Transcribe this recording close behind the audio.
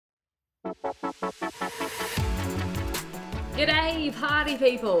G'day, party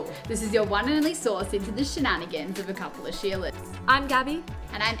people! This is your one and only source into the shenanigans of a couple of Sheilas. I'm Gabby.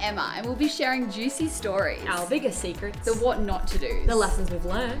 And I'm Emma, and we'll be sharing juicy stories. Our biggest secrets. The what not to do. The lessons we've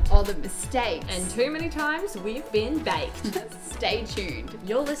learned. All the mistakes. And too many times we've been baked. Stay tuned.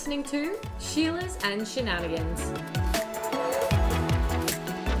 You're listening to Sheilas and Shenanigans.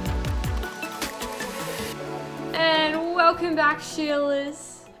 And welcome back, Sheilas.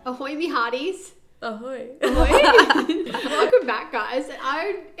 Ahoy, me hearties. Ahoy. Ahoy. Welcome back, guys.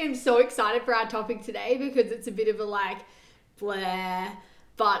 I am so excited for our topic today because it's a bit of a bleh,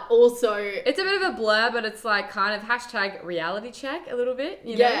 but also... It's a bit of a blur, but it's kind of hashtag reality check a little bit,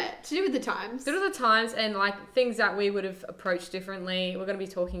 you know? Yeah, to do with the times. To do with the times and things that we would have approached differently. We're going to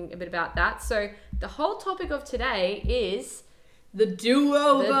be talking a bit about that. So the whole topic of today is... The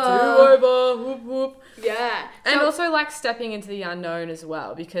do-over. The do-over. Whoop, whoop. Yeah. And also stepping into the unknown as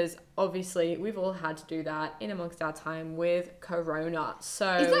well, because obviously we've all had to do that in amongst our time with Corona.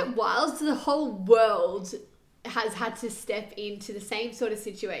 So Isn't that wild? So the whole world has had to step into the same sort of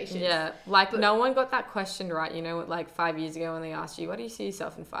situation. Yeah. No one got that question right, 5 years ago when they asked you, what do you see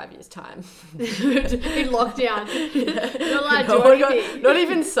yourself in 5 years' time? In lockdown. Yeah. Not allowed to do anything. Not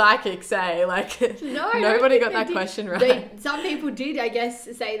even psychics, eh? No, nobody got that question right. Some people did, I guess,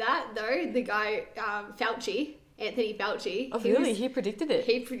 say that, though. The guy, Fauci, Anthony Fauci. Oh, really? He predicted it?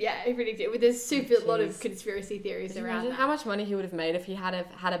 He predicted it. With there's lot of conspiracy theories around that. How much money he would have made if he had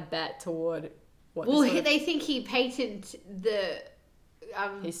a bet toward... They think he patented the...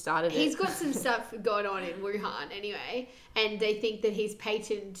 he started it. He's got some stuff going on in Wuhan anyway, and they think that he's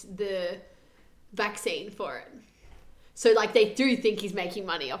patented the vaccine for it. So, they do think he's making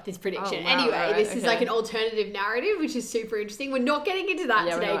money off this prediction. Oh, wow, anyway, right, this is an alternative narrative, which is super interesting. We're not getting into that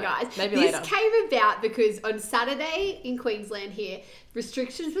today, guys. Maybe this later. came about because on Saturday in Queensland here,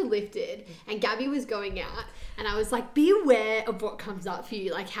 restrictions were lifted and Gabby was going out. And I was be aware of what comes up for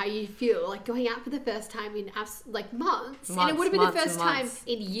you, how you feel, going out for the first time in months. And it would have been the first time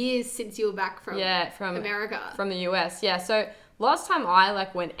in years since you were back from America. From the US, yeah. So last time I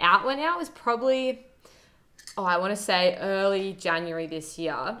went out was probably... I want to say early January this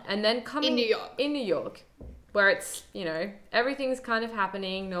year. And then in New York. In New York, where it's, everything's kind of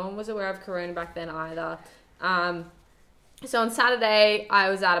happening. No one was aware of Corona back then either. So on Saturday, I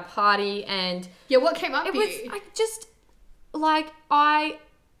was at a party and... Yeah, what came up for you? I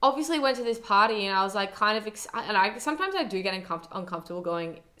obviously went to this party and I was kind of... sometimes I do get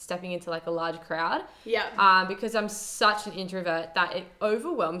uncomfortable stepping into a large crowd. Yeah. Because I'm such an introvert that it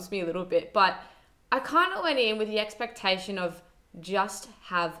overwhelms me a little bit. But... I kind of went in with the expectation of just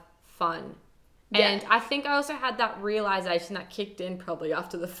have fun. Yeah. And I think I also had that realization that kicked in probably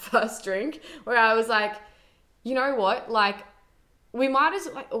after the first drink where I was you know what? We might as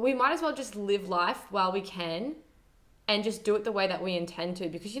well just live life while we can and just do it the way that we intend to,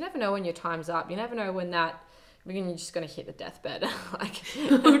 because you never know when your time's up. You never know when you're just going to hit the deathbed.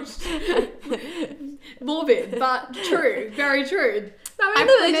 Morbid, but true. Very true.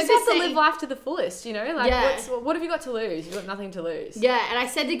 You just have to live life to the fullest, what have you got to lose? You've got nothing to lose. Yeah, and I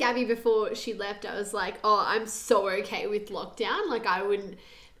said to Gabby before she left, I was I'm so okay with lockdown.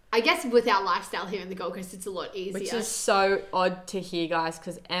 I guess with our lifestyle here in the Gold Coast, it's a lot easier. Which is so odd to hear, guys,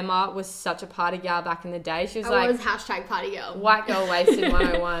 because Emma was such a party girl back in the day. She was I was hashtag party girl. White girl wasted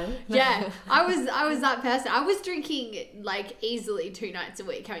 101. Yeah, I was that person. I was drinking easily 2 nights a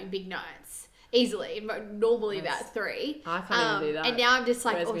week, having big nights. Easily, normally about 3. I can't even do that. And now I'm just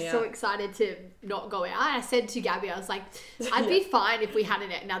so excited to not go out. I said to Gabby, I was I'd be fine if we had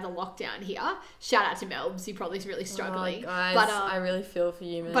another lockdown here. Shout out to Melbs, who probably is really struggling. Oh, guys, but I really feel for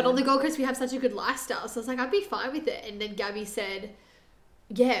you, man. But on the Gold Coast, we have such a good lifestyle. So I was I'd be fine with it. And then Gabby said,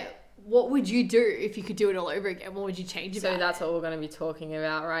 yeah, what would you do if you could do it all over again? What would you change about it? So that's what we're going to be talking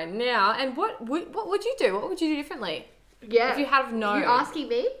about right now. And what would you do? What would you do differently? Yeah. If you had known. You're asking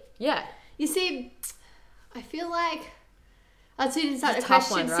me? Yeah. You see, I feel that's been a tough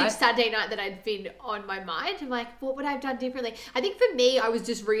question one, right? since Saturday night that I'd been on my mind. I'm what would I have done differently? I think for me, I was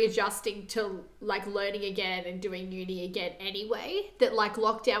just readjusting to learning again and doing uni again anyway. That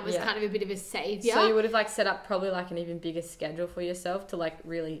lockdown was kind of a bit of a savior. So you would have set up probably an even bigger schedule for yourself to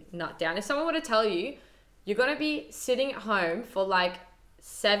really nut down. If someone were to tell you, you're going to be sitting at home for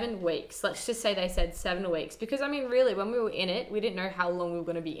 7 weeks. Let's just say they said 7 weeks. Because, really, when we were in it, we didn't know how long we were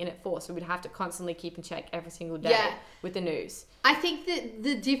going to be in it for. So we'd have to constantly keep in check every single day with the news. I think that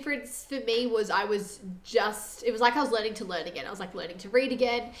the difference for me was it was I was learning to learn again. I was learning to read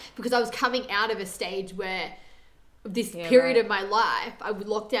again, because I was coming out of a stage where this period of my life,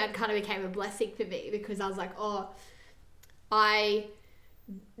 lockdown kind of became a blessing for me, because I was I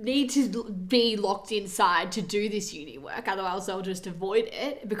need to be locked inside to do this uni work. Otherwise, I'll just avoid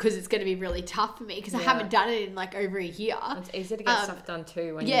it because it's going to be really tough for me because I Yeah. haven't done it in like over a year. It's easy to get stuff done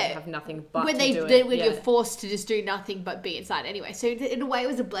too when you yeah. have nothing but When to do it. when Yeah. you're forced to just do nothing but be inside anyway. So in a way, it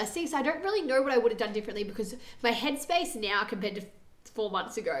was a blessing. So I don't really know what I would have done differently because my headspace now compared to 3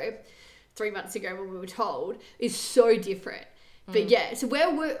 months ago when we were told is so different. But yeah, so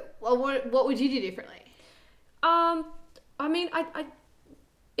what would you do differently? I mean, I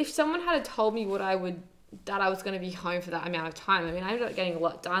if someone had told me that I was going to be home for that amount of time, I mean, I ended up getting a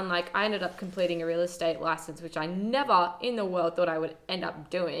lot done. Like, I ended up completing a real estate license, which I never in the world thought I would end up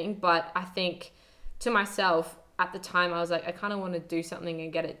doing. But I think to myself at the time, I was like, I kind of want to do something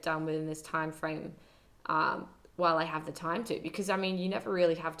and get it done within this time frame while I have the time to. Because, I mean, you never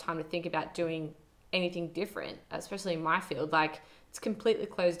really have time to think about doing anything different, especially in my field. Like, it's completely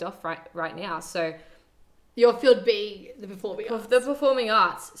closed off right now. So Your field being the performing arts. the performing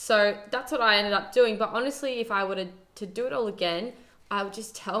arts. So that's what I ended up doing. But honestly, if I were to do it all again, I would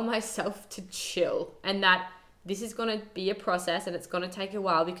just tell myself to chill and that this is going to be a process and it's going to take a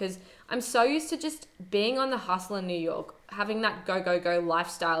while because I'm so used to just being on the hustle in New York, having that go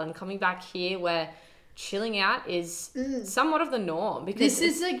lifestyle and coming back here where chilling out is somewhat of the norm. Because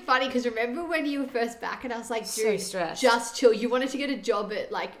This is like funny because remember when you were first back and I was like, So dude, stressed. just chill. You wanted to get a job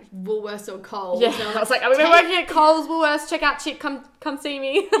at like Woolworths or Coles. Yeah, And I was like, I'm going to be working at Coles, Woolworths, check out chick, come see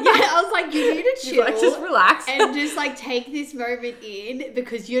me. yeah, I was like, you need to chill. Like, just relax. And just like take this moment in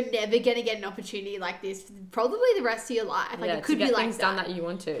because you're never going to get an opportunity like this probably the rest of your life. Like it could to be get like things done that you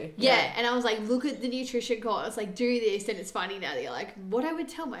want to. Yeah, and I was like, look at the nutrition course, like do this, and it's funny now that you're like, what I would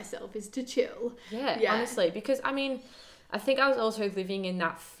tell myself is to chill. Yeah, honestly, because I mean, I think I was also living in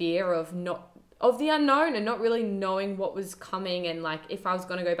that fear of the unknown and not really knowing what was coming and like if I was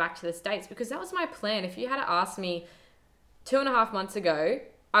going to go back to the States because that was my plan. If you had asked me 2.5 months ago,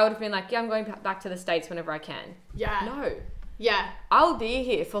 I would have been like, yeah, I'm going back to the States whenever I can. Yeah. No. Yeah. I'll be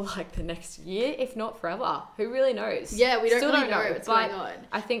here for like the next year, if not forever. Who really knows? Yeah, we don't Still really know what's but going on.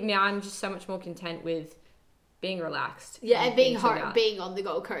 I think now I'm just so much more content with being relaxed. Yeah, and being chilled out. being on the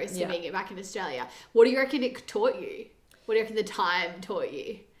Gold Coast Yeah. and being back in Australia. What do you reckon it taught you? What do you reckon the time taught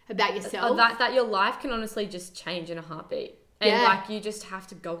you about yourself? That your life can honestly just change in a heartbeat. And Yeah. like you just have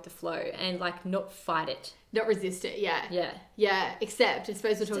to go with the flow and like not fight it. Not resist it, yeah. Yeah. Yeah, accept. I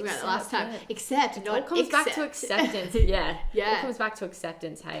suppose we were talking about it last accept, time. yeah. Accept, It not all comes back to acceptance. Yeah. Yeah. It all comes back to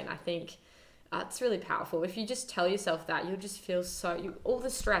acceptance, hey. And I think it's really powerful. If you just tell yourself that, you'll just feel all the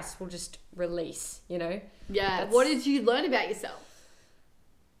stress will just release, you know? Yeah. That's- What did you learn about yourself?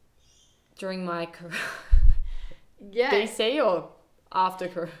 During my career. Yeah. BC or after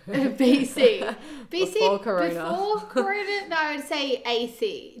Corona? BC. Before Corona. Before Corona? No, I'd say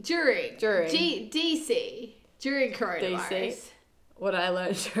AC. During. DC. During coronavirus. DC. What I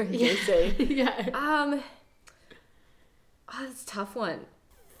learned during Yeah. DC. Yeah. That's a tough one.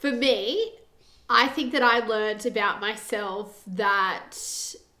 For me, I think that I learned about myself that,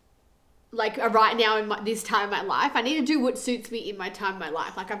 like, right now in this time of my life, I need to do what suits me in my time of my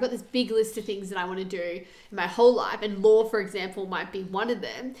life. Like, I've got this big list of things that I want to do in my whole life, and law, for example, might be one of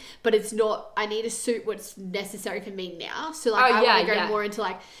them, but it's not, I need to suit what's necessary for me now. So, like, I want to go more into,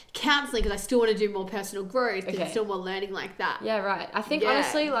 like, counseling because I still want to do more personal growth and still more learning like that. Yeah, right. I think,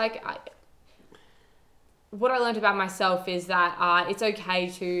 honestly, like, what I learned about myself is that it's okay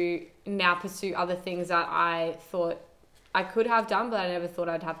to now pursue other things that I thought I could have done, but I never thought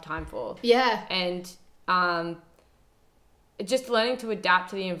I'd have time for. Yeah. And just learning to adapt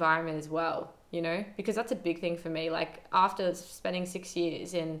to the environment as well, you know, because that's a big thing for me. Like, after spending 6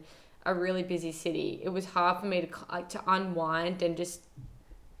 years in a really busy city, it was hard for me to unwind and just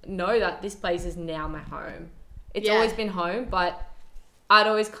know that this place is now my home. It's always been home, but I'd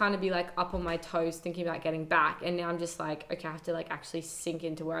always kind of be like up on my toes thinking about getting back. And now I'm just like, okay, I have to like actually sink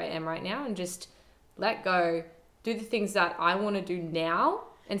into where I am right now and just let go, do the things that I want to do now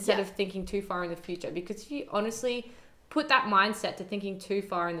instead of thinking too far in the future. Because if you honestly put that mindset to thinking too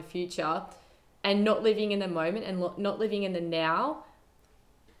far in the future and not living in the moment and not living in the now,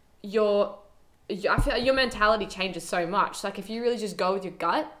 I feel like your mentality changes so much. Like, if you really just go with your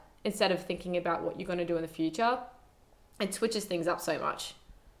gut instead of thinking about what you're going to do in the future, it switches things up so much.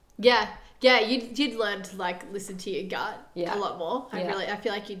 Yeah. Yeah, you did learn to, like, listen to your gut a lot more. I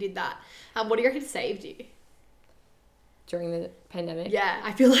feel like you did that. What do you reckon saved you? during the pandemic. Yeah,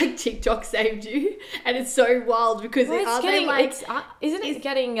 I feel like TikTok saved you, and it's so wild because Well, are they like isn't it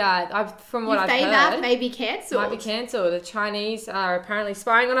getting? From what your I've fame heard, app may be cancelled. might be cancelled. The Chinese are apparently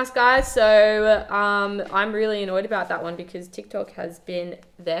spying on us, guys. So I'm really annoyed about that one because TikTok has been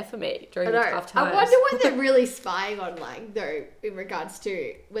there for me during the tough times. I wonder what they're really spying on, like though, in regards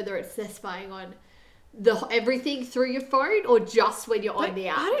to whether it's they're spying on everything through your phone or just when you're on the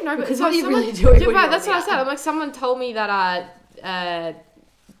app. I don't know, because so what are you someone- really doing? Yeah, when right, you're that's on what I the said. app? I'm like, someone told me that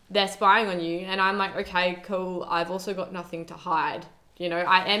they're spying on you, and I'm like, okay, cool. I've also got nothing to hide. You know,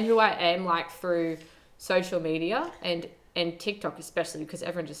 I am who I am, like through social media and TikTok especially, because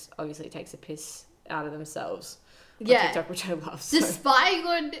everyone just obviously takes a piss out of themselves on TikTok, which I love. So. The spying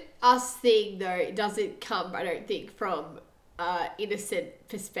on us thing though doesn't come, I don't think, from innocent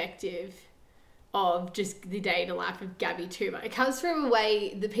perspective of just the day in the life of Gabby too much. It comes from a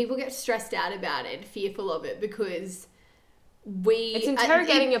way that people get stressed out about it and fearful of it because it's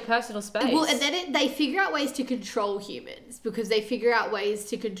interrogating your personal space. Well, and then they figure out ways to control humans because they figure out ways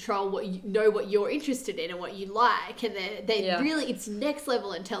to control what you're interested in and what you like, and they're really, it's next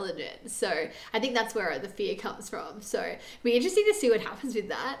level intelligence. So I think that's where the fear comes from. So it'll be interesting to see what happens with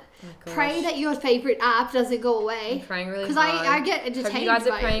that. Oh, pray that your favorite app doesn't go away. I'm praying really hard. Because I get entertained. Hope you guys are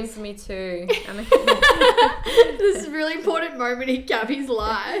by praying it. for me too. This is a really important moment in Gabby's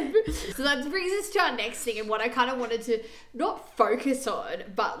life. So that brings us to our next thing, and what I kind of wanted to not focus on,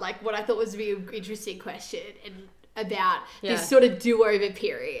 but like what I thought was a really interesting question and about this sort of do-over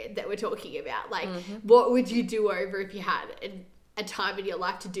period that we're talking about. Like, what would you do over if you had a time in your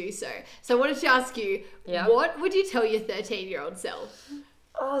life to do so? So I wanted to ask you, what would you tell your 13-year-old self?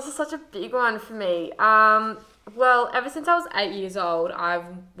 Oh, this is such a big one for me. Well, ever since I was 8 years old, I've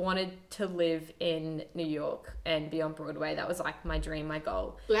wanted to live in New York and be on Broadway. That was like my dream, my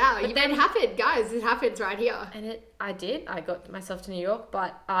goal. Wow, it happened, guys. It happens right here. And I did. I got myself to New York,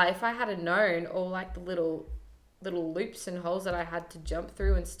 but if I had known all like the little loops and holes that I had to jump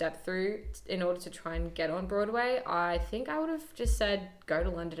through and step through in order to try and get on Broadway, I think I would have just said go to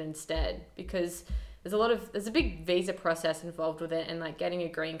London instead, because there's a big visa process involved with it, and like getting a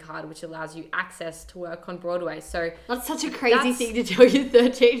green card, which allows you access to work on Broadway. So that's such a crazy thing to tell your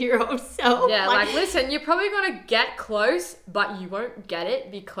 13-year-old self. Yeah, like listen, you're probably gonna get close, but you won't get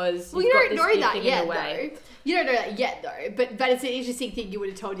it because you don't know that yet, though. You don't know that yet, though. But it's an interesting thing you would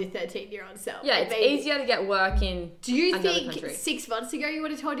have told your 13-year-old self. Yeah, it's easier to get work in. Do you another think country. 6 months ago you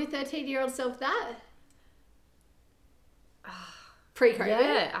would have told your 13-year-old self that? Pre-COVID?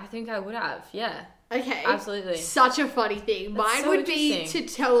 Yeah, I think I would have. Yeah. Okay. Absolutely. Such a funny thing. Mine so would be interesting.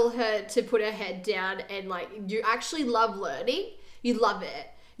 to tell her to put her head down and like, you actually love learning. You love it.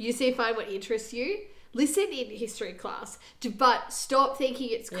 You see, find what interests you. Listen in history class, but stop thinking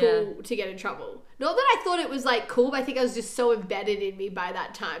it's cool to get in trouble. Not that I thought it was like cool, but I think I was just so embedded in me by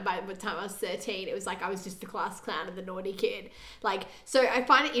that time. By the time I was 13, it was like I was just the class clown and the naughty kid. Like, so I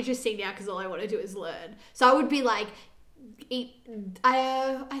find it interesting now because all I want to do is learn. So I would be like,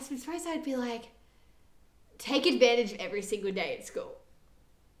 I suppose I'd be like, take advantage of every single day at school.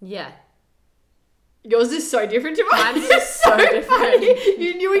 Yeah. Yours is so different to mine. Mine's just so different. Funny.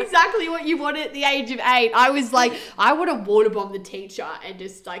 You knew exactly what you wanted at the age of 8. I was like, I want to water bomb the teacher and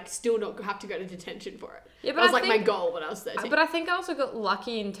just like still not have to go to detention for it. Yeah, but that was like my goal when I was 13. But I think I also got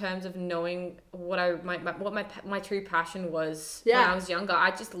lucky in terms of knowing what my true passion was when I was younger. I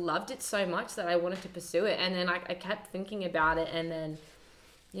just loved it so much that I wanted to pursue it, and then I kept thinking about it, and then.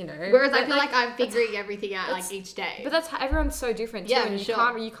 You know, whereas I feel like I'm figuring everything out like each day. But that's how everyone's so different too, Yeah, and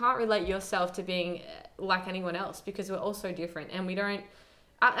sure. you can't relate yourself to being like anyone else because we're all so different, and we don't.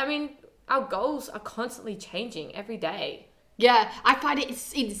 I mean, our goals are constantly changing every day. Yeah, I find it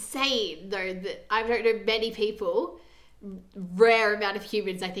insane though that I don't know many people, rare amount of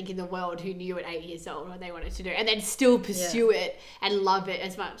humans I think in the world who knew at 8 years old what they wanted to do and then still pursue it and love it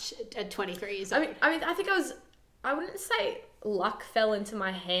as much at 23 years old. I mean, I think I wouldn't say luck fell into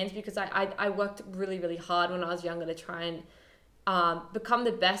my hands because I worked really, really hard when I was younger to try and become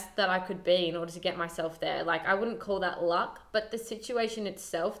the best that I could be in order to get myself there. Like, I wouldn't call that luck, but the situation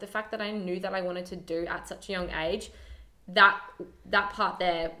itself, the fact that I knew that I wanted to do at such a young age, that part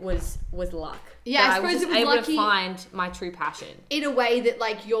there was luck. Yeah, I suppose was it was able lucky to find my true passion. In a way that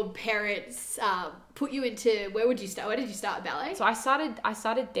like your parents put you into, where did you start ballet? So I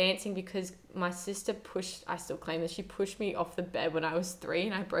started dancing because my sister I still claim that she pushed me off the bed when I was 3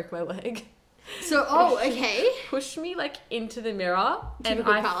 and I broke my leg. So, okay. Pushed me like into the mirror,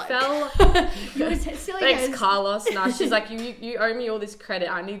 Typical and I Carlo. fell. You were silly Thanks, as- Carlos. No, she's like, you owe me all this credit.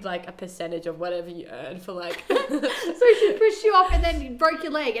 I need like a percentage of whatever you earn for like. So she pushed you off and then you broke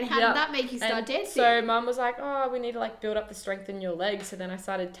your leg. And how Yeah. did that make you start And dancing? So mum was like, oh, we need to like build up the strength in your legs. So then I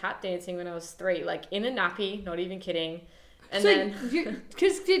started tap dancing when I was 3, like in a nappy, not even kidding. And then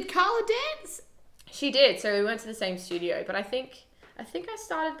because did Carla dance? she did. So we went to the same studio, but I think I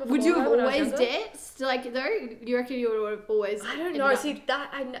started before. Would you have her when I was always younger. danced? Like, though, you reckon you would have always? I don't ended know. up- See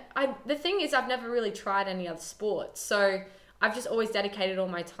that I the thing is I've never really tried any other sports, so I've just always dedicated all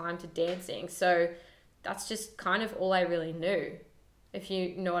my time to dancing. So that's just kind of all I really knew, if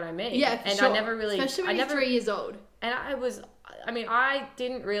you know what I mean. Yeah, for and sure. I never really, Especially when I you're never, 3 years old. and I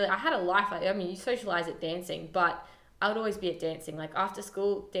didn't really. I had a life. I mean, you socialize at dancing, but I would always be at dancing, like after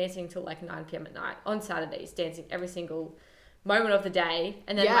school, dancing till like 9 p.m. at night on Saturdays, dancing every single moment of the day.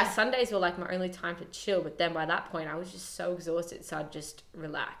 And then my Yeah. Sundays were like my only time to chill. But then by that point, I was just so exhausted, so I'd just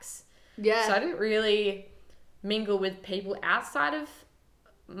relax. Yeah. So I didn't really mingle with people outside of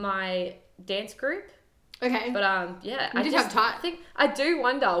my dance group. Okay. But yeah, You I did just have time. think I do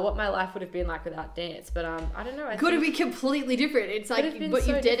wonder what my life would have been like without dance. But I don't know. I Could have think- been completely different. It's Could have like been what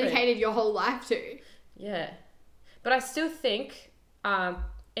so you've different. dedicated your whole life to. Yeah. But I still think,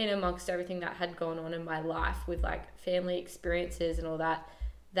 in amongst everything that had gone on in my life with like family experiences and all that,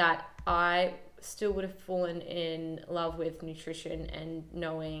 that I still would have fallen in love with nutrition and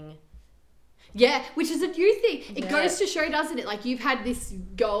knowing. Yeah, which is a new thing. It Yeah. goes to show, doesn't it? Like, you've had this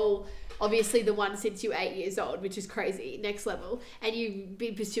goal, obviously the one since you were 8 years old, which is crazy, next level, and you've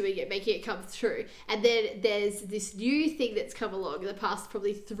been pursuing it, making it come true. And then there's this new thing that's come along in the past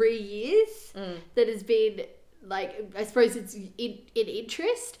probably 3 years that has been, like, I suppose it's in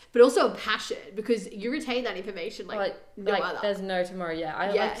interest, but also a passion, because you retain that information like no other. There's no tomorrow.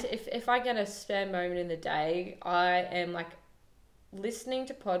 Yeah. Yeah. Like if I get a spare moment in the day, I am like listening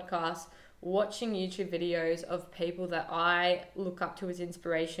to podcasts, watching YouTube videos of people that I look up to as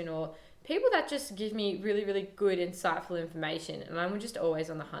inspiration, or people that just give me really, really good, insightful information. And I'm just always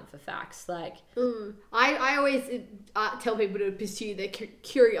on the hunt for facts. Like, I always tell people to pursue their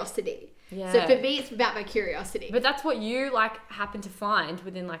curiosity. yeah. So for me, it's about my curiosity. But that's what you like happen to find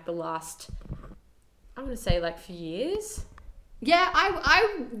within like the last, I want to say like few years. Yeah,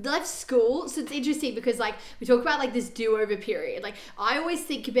 I left school, so it's interesting because like we talk about like this do-over period. Like I always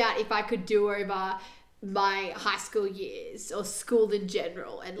think about if I could do over my high school years or school in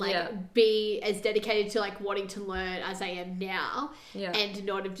general and like Yeah. be as dedicated to like wanting to learn as I am now, Yeah. and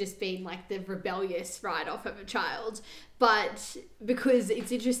not have just been like the rebellious write-off of a child. But because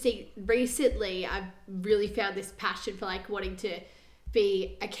it's interesting, recently I've really found this passion for like wanting to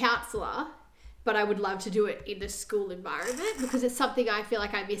be a counsellor, but I would love to do it in the school environment because it's something I feel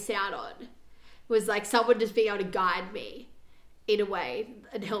like I miss out on. Was like someone just being able to guide me in a way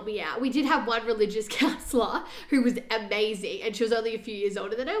and help me out. We did have one religious counsellor who was amazing, and she was only a few years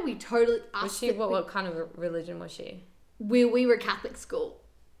older than her. We totally Was she, what kind of religion was she? we were a Catholic school.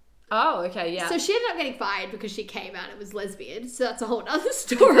 Oh, okay, yeah. So she ended up getting fired because she came out and was lesbian. So that's a whole other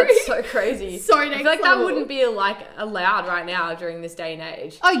story. That's so crazy. So I next feel like level. that wouldn't be like allowed right now during this day and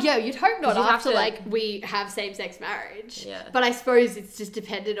age. Oh yeah, you'd hope not 'Cause you have after to- like we have same-sex marriage. Yeah. But I suppose it's just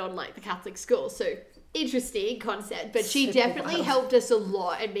dependent on like the Catholic school. So interesting concept. But she Super definitely wild. helped us a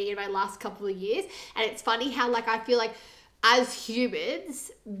lot and me in my last couple of years. And it's funny how like I feel like as humans,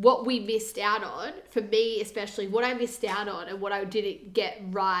 what we missed out on, for me especially, what I missed out on and what I didn't get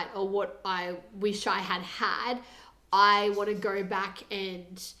right or what I wish I had, I want to go back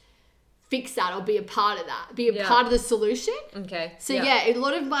and fix that or be a part of that, be a Yeah. part of the solution. Okay. So yeah, a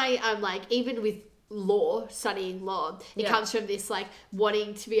lot of my like even with law, studying law, it Yeah. comes from this like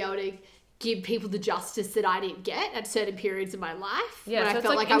wanting to be able to give people the justice that I didn't get at certain periods of my life. Yeah, when so I it's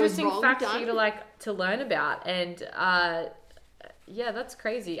felt like like I was interesting wrong facts for done. you to like to learn about, and yeah, that's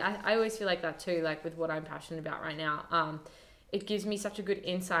crazy. I always feel like that too, like with what I'm passionate about right now. It gives me such a good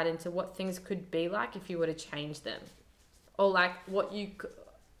insight into what things could be like if you were to change them, or like what you,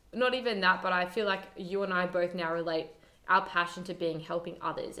 not even that, but I feel like you and I both now relate our passion to being helping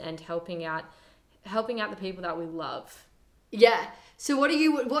others and helping out the people that we love. Yeah. So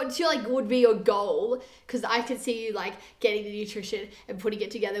what's your like would be your goal? Because I can see you like getting the nutrition and putting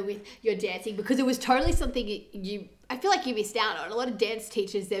it together with your dancing, because it was totally something I feel like you missed out on. A lot of dance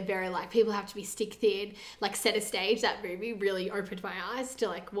teachers, they're very like, people have to be stick thin, like set a stage. That movie really opened my eyes to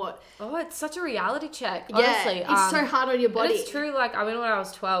like what. Oh, it's such a reality check. Yeah, Honestly, it's so hard on your And body. it's true. Like I remember when I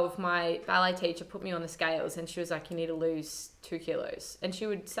was 12, my ballet teacher put me on the scales, and she was like, "You need to lose 2 kilos," and she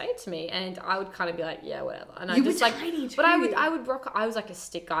would say it to me, and I would kind of be like, "Yeah, whatever." And I You were just like, tiny but I too. would rock. I was like a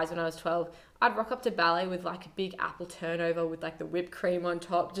stick, guys, when I was 12. I'd rock up to ballet with like a big apple turnover with like the whipped cream on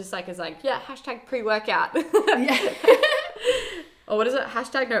top, just like as like, yeah, hashtag pre-workout. Yeah. Or what is it?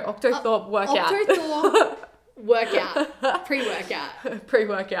 Hashtag no, Octothorpe workout. Octothorpe workout. Pre-workout.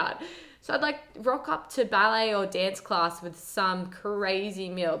 Pre-workout. So I'd like rock up to ballet or dance class with some crazy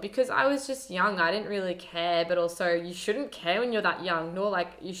meal because I was just young. I didn't really care, but also you shouldn't care when you're that young, nor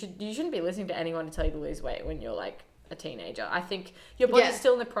like you shouldn't be listening to anyone to tell you to lose weight when you're like a teenager. I think your body's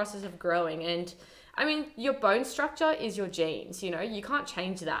still in the process of growing, and I mean your bone structure is your genes, you know, you can't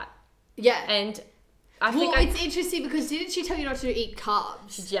change that. Yeah. And it's interesting because didn't she tell you not to eat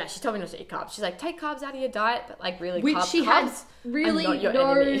carbs? Yeah, she told me not to eat carbs. She's like, take carbs out of your diet, but like really Which she has really not your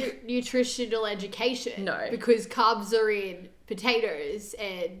no enemy. nutritional education. No. Because carbs are in potatoes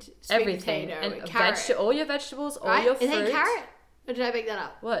and sweet everything potato and and all your vegetables, all right? your Is fruit. it carrot? Or did I make that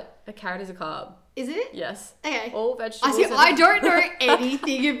up? What? A carrot is a carb. Is it? Yes. Okay. All vegetables. I don't know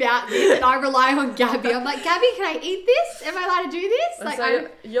anything about this, and I rely on Gabby. I'm like, Gabby, can I eat this? Am I allowed to do this? Like,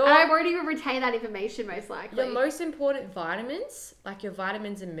 So I won't even retain that information most likely. Your most important vitamins, like your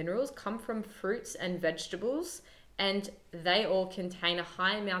vitamins and minerals, come from fruits and vegetables, and they all contain a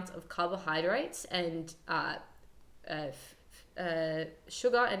high amount of carbohydrates and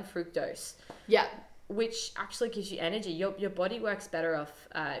sugar and fructose. Yeah. Which actually gives you energy. Your body works better off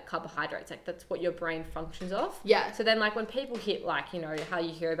carbohydrates. Like that's what your brain functions off. Yeah. So then like when people hit like, you know, how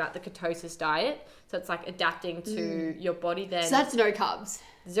you hear about the ketosis diet, so it's like adapting to your body then. So that's no carbs.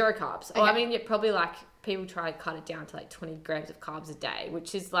 0 carbs. Okay. Oh, I mean, you're probably like, people try to cut it down to like 20 grams of carbs a day,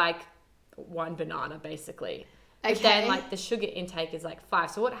 which is like 1 banana basically. Okay. But then like the sugar intake is like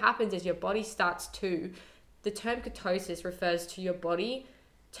 5. So what happens is your body starts to, the term ketosis refers to your body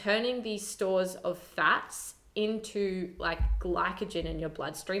turning these stores of fats into like glycogen in your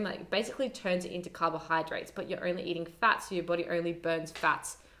bloodstream. Like basically turns it into carbohydrates, but you're only eating fat, so your body only burns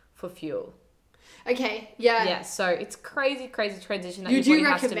fats for fuel. Okay, yeah. Yeah, so it's crazy transition that you your do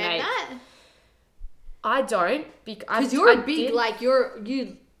body has to make. recommend that? I don't because you're a big like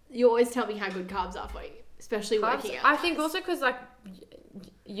you always tell me how good carbs are for you, especially working out. I think also because like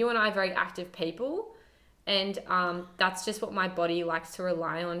you and I are very active people, and that's just what my body likes to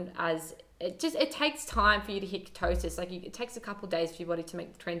rely on. As it takes time for you to hit ketosis. Like it takes a couple of days for your body to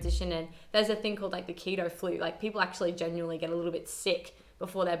make the transition, and there's a thing called like the keto flu. Like people actually genuinely get a little bit sick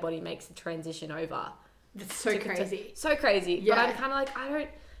before their body makes the transition over. That's so crazy. So crazy. Yeah. But I'm kind of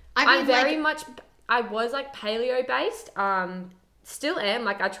like, I'm very much, I was like paleo based. Still am.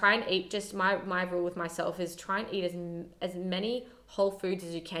 Like I try and eat, just my rule with myself is try and eat as many whole foods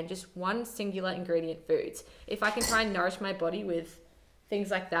as you can. Just one singular ingredient foods. If I can try and nourish my body with things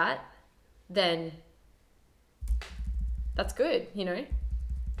like that, then that's good, you know?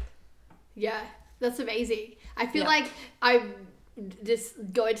 Yeah, that's amazing. I feel like I'm just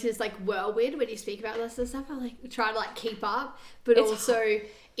going to this like whirlwind when you speak about this and stuff. I like try to like keep up, but it's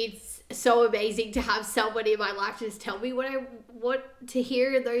so amazing to have somebody in my life to just tell me what I want to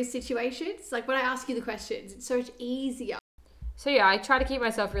hear in those situations. Like when I ask you the questions, it's so much easier. So yeah, I try to keep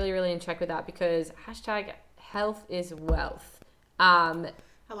myself really, really in check with that because #health is wealth.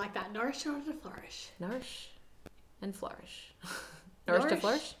 I like that. Nourish in order to flourish. Nourish and flourish. Nourish to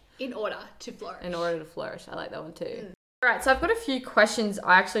flourish? In order to flourish. In order to flourish. I like that one too. All right, so I've got a few questions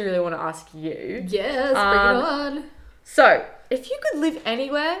I actually really want to ask you. Yes, bring it on. So, if you could live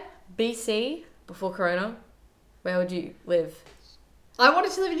anywhere, BC, before Corona, where would you live? I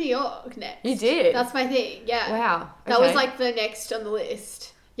wanted to live in New York next. You did? That's my thing, yeah. Wow. That was like the next on the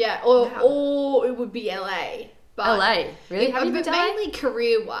list. Yeah, or it would be LA. But LA? Really? Have you been to LA? Mainly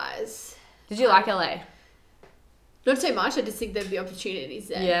career-wise. Did you like LA? Not so much. I just think there'd be opportunities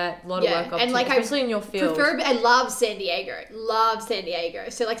there. Yeah, a lot of work opportunities, and like especially in your field. I love San Diego. Love San Diego.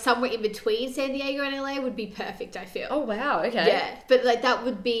 So like somewhere in between San Diego and LA would be perfect, I feel. Oh, wow. Okay. Yeah, but like that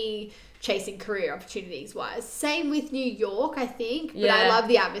would be chasing career opportunities wise. Same with New York, I think. But I love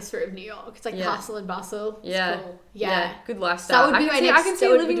the atmosphere of New York. It's like hustle and bustle. It's cool. Yeah. Good lifestyle. That would be I can see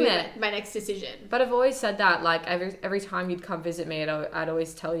you living there. My next decision. But I've always said that, like, every time you'd come visit me, I'd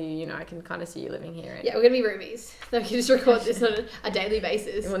always tell you, you know, I can kind of see you living here. Yeah, we're going to be roomies. So we can just record this on a daily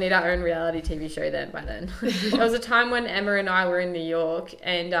basis. We'll need our own reality TV show by then. There was a time when Emma and I were in New York,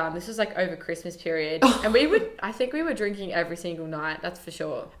 and this was like over Christmas period. And I think we were drinking every single night, that's for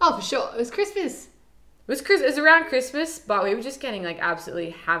sure. Oh, for sure. It was Christmas. It was around Christmas, but we were just getting like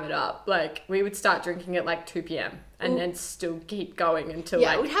absolutely hammered up. Like we would start drinking at like 2 p.m. and then still keep going until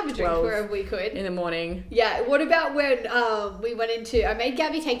like we'd have a drink wherever we could in the morning. Yeah. What about when we went into? I made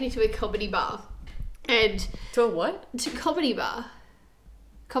Gabby take me to a comedy bar, and to a what? To comedy bar.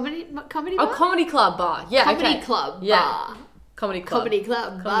 Comedy bar. Oh, comedy club bar. Yeah. Comedy okay. club yeah. bar. Comedy Club. Comedy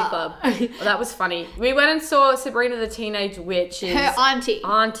Club. Comedy Club. Well, that was funny. We went and saw Sabrina the Teenage Witch. Her auntie.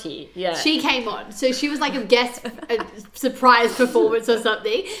 Auntie, yeah. She came on. So she was like a guest, a surprise performance or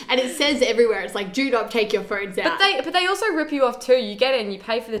something. And it says everywhere, it's like, do not take your phones out. But they also rip you off too. You get in, you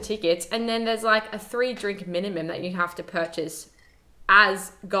pay for the tickets, and then there's like a 3-drink minimum that you have to purchase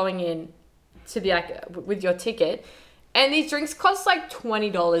as going in to be like with your ticket. And these drinks cost like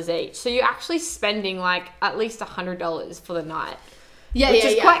 $20 each. So you're actually spending like at least $100 for the night. Which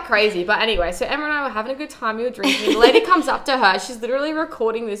is quite crazy. But anyway, so Emma and I were having a good time. We were drinking. The lady comes up to her. She's literally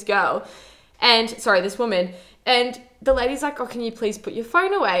recording this girl. This woman. And the lady's like, oh, can you please put your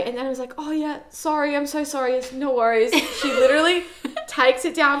phone away? And then I was like, oh yeah, sorry. I'm so sorry. It's no worries. She literally takes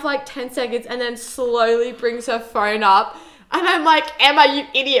it down for like 10 seconds and then slowly brings her phone up. And I'm like, Emma, you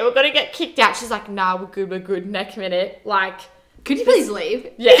idiot. We're going to get kicked out. She's like, nah, we're good. Next minute. Like, could you please leave?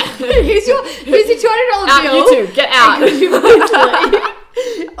 Yeah. Here's your $200 bill. You two, get out. Could you please leave?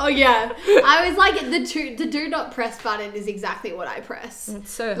 Oh yeah, I was like the do not press button is exactly what I press.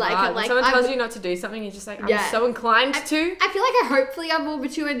 It's so hard. When someone tells you not to do something, you're just like, I'm so inclined to. I feel like hopefully I'm more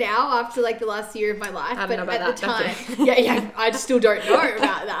mature now after like the last year of my life. I don't know about at the that. time, I still don't know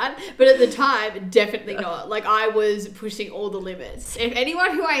about that. But at the time, definitely not. Like I was pushing all the limits. If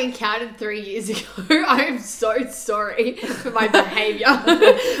anyone who I encountered 3 years ago, I am so sorry for my behavior.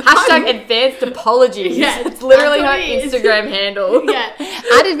 Hashtag advanced apologies. Yeah, it's literally her it is. Instagram handle. Yeah.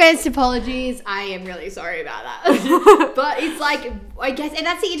 At advanced apologies, I am really sorry about that. But it's like, I guess, and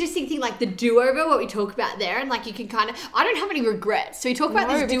that's the interesting thing, like the do-over, what we talk about there, and like you can kind of, I don't have any regrets. So we talk about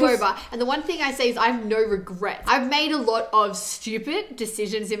this do-over, and the one thing I say is I have no regrets. I've made a lot of stupid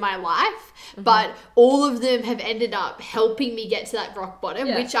decisions in my life, but all of them have ended up helping me get to that rock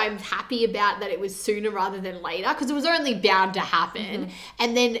bottom, which I'm happy about that it was sooner rather than later, because it was only bound to happen.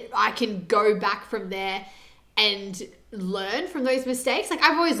 And then I can go back from there and learn from those mistakes. Like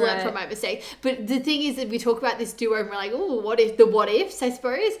I've always learned from my mistakes, but the thing is that we talk about this duo and we're like, oh, what ifs, I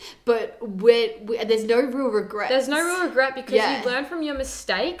suppose, but there's no real regret. There's no real regret because you learn from your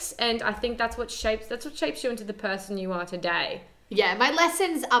mistakes, and I think that's what shapes you into the person you are today. Yeah, my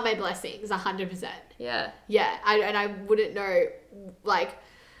lessons are my blessings, 100%. Yeah. I wouldn't know, like,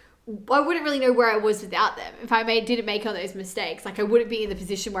 I wouldn't really know where I was without them. If I didn't make all those mistakes, like I wouldn't be in the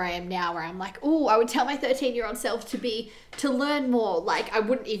position where I am now, where I'm like, oh, I would tell my 13-year-old self to learn more. Like I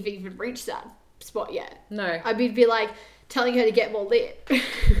wouldn't even reach that spot yet. No. I'd be like telling her to get more lit.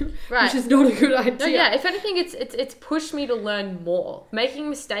 Right. Which is not a good idea. No, yeah. If anything, it's pushed me to learn more.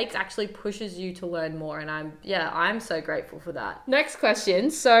 Making mistakes actually pushes you to learn more, and I'm so grateful for that. Next question.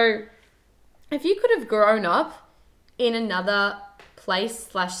 So, if you could have grown up in another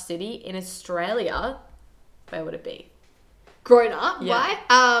place/city in Australia, where would it be? Grown up, Yeah. right?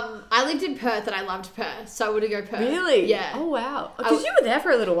 I lived in Perth and I loved Perth, so I would go Perth. Really? Yeah. Oh wow. Because you were there for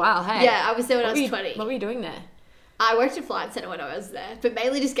a little while, hey? Yeah, I was there when I was 20. What were you doing there? I worked at Flight Centre when I was there, but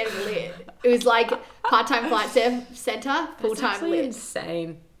mainly just getting lit. It was like part-time Flight Centre, full-time lit.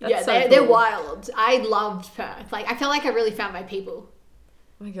 Insane. That's they're wild. I loved Perth. Like I felt like I really found my people.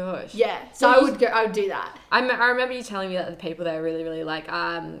 Oh my gosh. Yeah, so I would do that. I remember you telling me that the people there are really, really like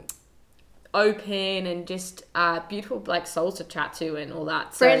open and just beautiful, like souls to chat to and all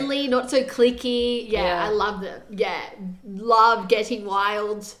that. So, Friendly, not so cliquey. Yeah, I love them. Yeah, love getting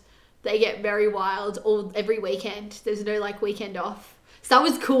wild. They get very wild every weekend. There's no like weekend off. So that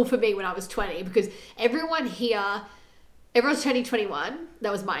was cool for me when I was 20 because everyone's turning 21.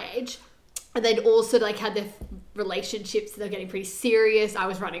 That was my age. And they'd also like had their relationships. They're getting pretty serious. I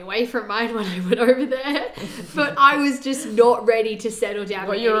was running away from mine when I went over there. But I was just not ready to settle down.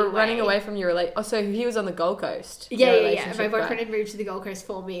 Well, you were running away from your relationship. Oh, so he was on the Gold Coast. Yeah. My boyfriend had moved to the Gold Coast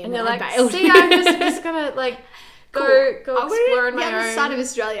for me. And you're then like, I bailed. see, I'm just going to like go explore on my own. The other side of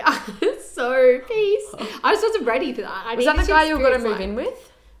Australia. So, peace. I just wasn't ready for that. Was that the guy you were going to move in with?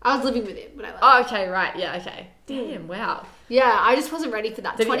 I was living with him when I left. Oh, okay, right. Yeah, okay. Damn, wow. Yeah, I just wasn't ready for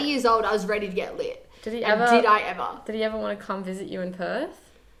that. 20 years old, I was ready to get lit. Did I ever? Did he ever want to come visit you in Perth?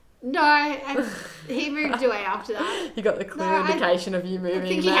 No, he moved away after that. You got the clear indication of you moving. I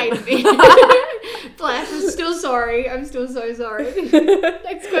think he hated me. Bless, I'm still sorry. I'm still so sorry.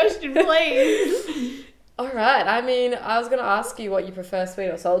 Next question, please. All right. I mean, I was going to ask you what you prefer, sweet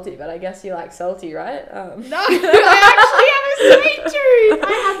or salty, but I guess you like salty, right? No, I actually have a sweet tooth.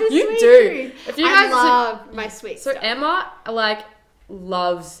 I have a sweet tooth. If you I love my sweet stuff. Emma, like,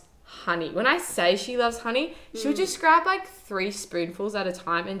 loves honey. When I say she loves honey, she'll just grab, like, 3 spoonfuls at a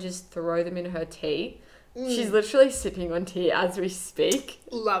time and just throw them in her tea. She's literally sipping on tea as we speak.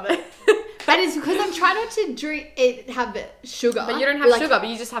 Love it. But it's because I'm trying not to have sugar. But you don't have sugar, but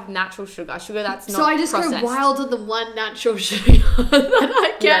you just have natural sugar. Sugar that's not So I just processed. go wild on the one natural sugar that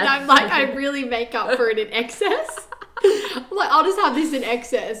I get. Yeah. I'm like, I really make up for it in excess. I'm like, I'll just have this in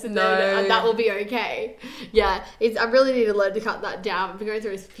excess and then that will be okay. Yeah, I really need to learn to cut that down. I've been going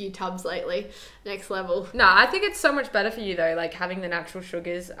through a few tubs lately. Next level. No, I think it's so much better for you though, like having the natural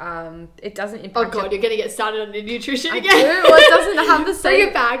sugars. It doesn't impact. Oh God, you're going to get started on the nutrition I again. do. Well, it doesn't have the same. Bring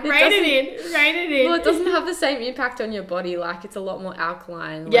it back. Rein it in. Well, it doesn't have the same impact on your body. Like it's a lot more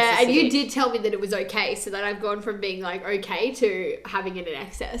alkaline. Yeah, less and you acidic. did tell me that it was okay, so that I've gone from being like okay to having it in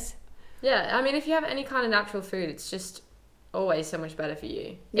excess. Yeah, I mean, if you have any kind of natural food, it's just always so much better for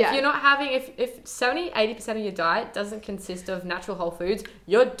you. Yeah. If you're not having, if 70-80% of your diet doesn't consist of natural whole foods,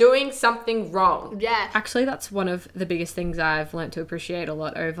 you're doing something wrong. Yeah. Actually, that's one of the biggest things I've learnt to appreciate a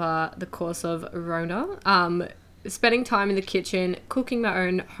lot over the course of Rona. Spending time in the kitchen, cooking my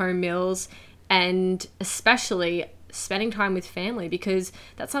own home meals, and especially spending time with family, because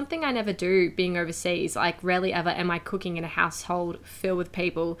that's something I never do being overseas. Like rarely ever am I cooking in a household filled with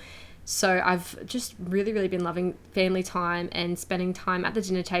people. So I've just really, really been loving family time and spending time at the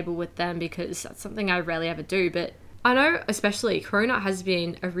dinner table with them, because that's something I rarely ever do. But I know especially Corona has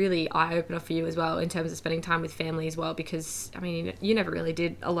been a really eye-opener for you as well in terms of spending time with family as well, because, I mean, you never really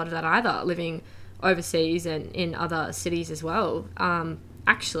did a lot of that either, living overseas and in other cities as well.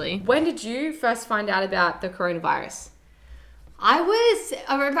 Actually, when did you first find out about the coronavirus? I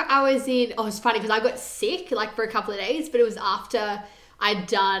remember I was in, it's funny because I got sick like for a couple of days, but it was after I'd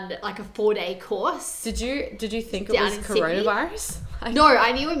done like a 4-day course. Did you think it Down was in Sydney? coronavirus? No,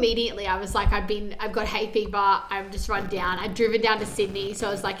 I knew immediately. I was like, I've got hay fever. I've just run down. I'd driven down to Sydney, so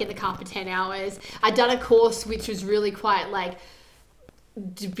I was like in the car for 10 hours. I'd done a course which was really quite like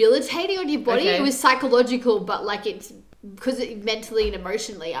debilitating on your body. Okay. It was psychological, but like it's because mentally and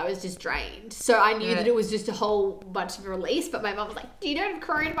emotionally I was just drained. So I knew that it was just a whole bunch of release. But my mum was like, "Do you don't have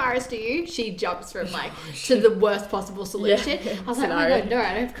coronavirus, do you?" She jumps from like to the worst possible solution. Yeah. I was like, "Oh my God, no,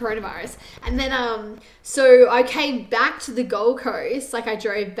 I don't have coronavirus." And then so I came back to the Gold Coast. Like I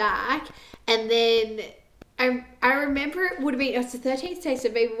drove back, and then I remember it would have been, it was the 13th day, so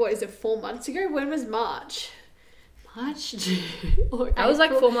maybe what is it, 4 months ago? When was March? June, or That was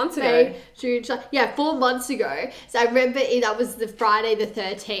like April, 4 months ago. May, June, July. Yeah, 4 months ago. So I remember that was the Friday the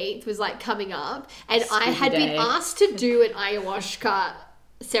 13th was like coming up, and I had been asked to do an ayahuasca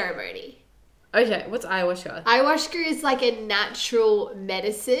ceremony. Okay, what's ayahuasca? Ayahuasca is like a natural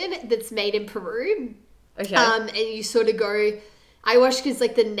medicine that's made in Peru. Okay. And you sort of go, ayahuasca is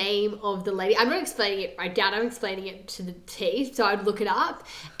like the name of the lady. I'm not explaining it right down. I'm explaining it to the T. So I'd look it up,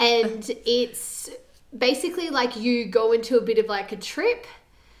 and it's basically like you go into a bit of like a trip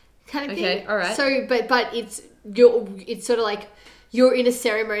kind of thing. Okay, all right. So, but it's sort of like you're in a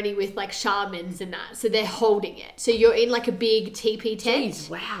ceremony with like shamans and that. So they're holding it. So you're in like a big teepee tent. Jeez,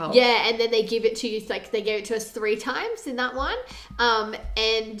 wow. Yeah, and then they give it to you. Like they gave it to us 3 times in that one.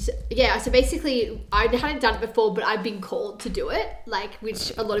 And yeah, so basically I hadn't done it before, but I've been called to do it. Like,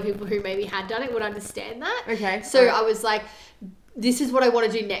 which a lot of people who maybe had done it would understand that. Okay. So I was like, this is what I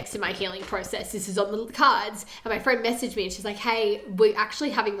want to do next in my healing process. This is on the cards. And my friend messaged me and she's like, hey, we're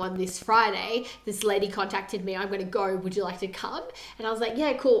actually having one this Friday. This lady contacted me. I'm going to go. Would you like to come? And I was like,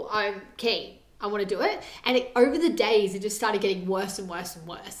 yeah, cool. I'm keen. I want to do it. And over the days, it just started getting worse and worse and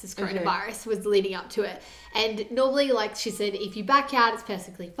worse. This coronavirus was leading up to it. And normally, like she said, if you back out, it's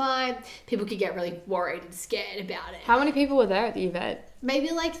perfectly fine. People could get really worried and scared about it. How many people were there at the event? Maybe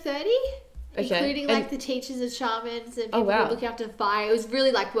like 30. Okay. Including like the teachers and shamans and people wow. who look after the fire. It was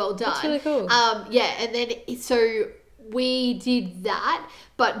really like well done. That's really cool. Yeah, and then so we did that,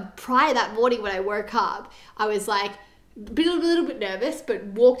 but prior to that morning when I woke up, I was like a little bit nervous, but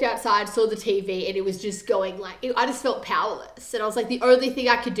walked outside, saw the TV, and it was just going like, I just felt powerless. And I was like, the only thing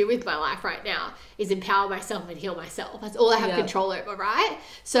I could do with my life right now is empower myself and heal myself. That's all I have control over, right?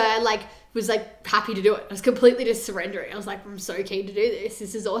 So I like was like happy to do it. I was completely just surrendering. I was like, I'm so keen to do this.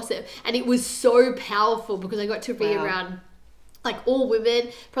 This is awesome. And it was so powerful because I got to be around like all women,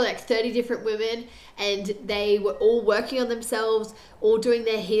 probably like 30 different women, and they were all working on themselves, all doing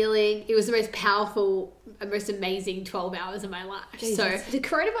their healing. It was the most powerful and most amazing 12 hours of my life. Jesus. So the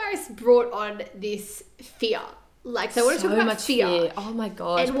coronavirus brought on this fear. Like, so I want to talk about much fear. Oh my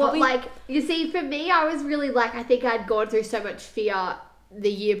gosh. And what, like, you see, for me, I was really like, I think I'd gone through so much fear the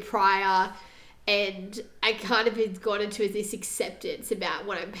year prior, and I kind of had gone into this acceptance about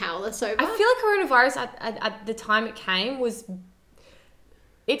what I'm powerless over. I feel like coronavirus at the time it came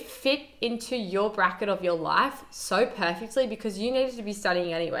it fit into your bracket of your life so perfectly because you needed to be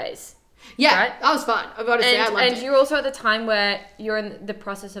studying anyways. Yeah, right? that was fun. I've got to say, I loved And it. you're also at the time where you're in the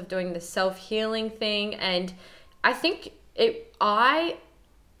process of doing the self-healing thing. And I think I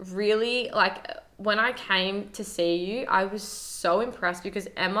really, like, when I came to see you, I was so impressed because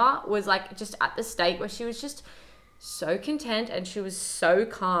Emma was like just at the state where she was just so content and she was so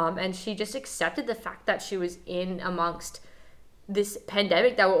calm and she just accepted the fact that she was in amongst this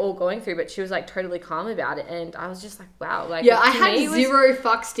pandemic that we're all going through, but she was like totally calm about it. And I was just like, wow. Like, Yeah, I to had me, it was- zero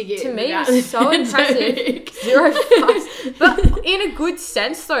fucks to give. to me, it about was so the impressive. pandemic. Zero fucks. But in a good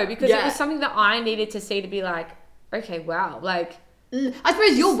sense, though, because it Yeah. was something that I needed to see to be like, okay, wow. Like, I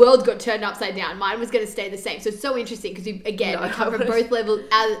suppose your world got turned upside down. Mine was going to stay the same. So it's so interesting because we come from both levels,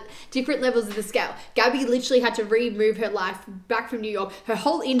 different levels of the scale. Gabby literally had to remove her life back from New York. Her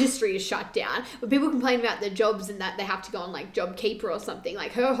whole industry is shut down. When people complain about their jobs and that they have to go on like JobKeeper or something,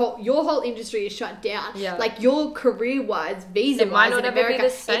 like your whole industry is shut down. Yeah. Like your career-wise, It visa-wise might not in ever be America, the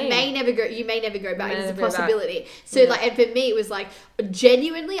same. you may never go back. May It's a never go back. possibility. So Yeah. like, and for me, it was like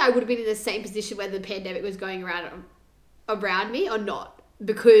genuinely, I would have been in the same position where the pandemic was going around me or not,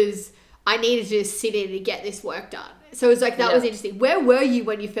 because I needed to just sit in and get this work done. So it was like, that Yeah. was interesting. Where were you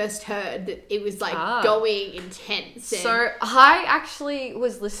when you first heard that it was like going intense? And- so I actually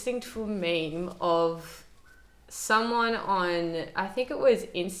was listening to a meme of someone on, I think it was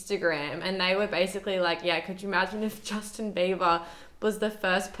Instagram, and they were basically like, yeah, could you imagine if Justin Bieber was the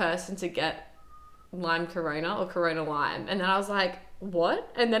first person to get Lyme Corona or Corona Lyme? And then I was like,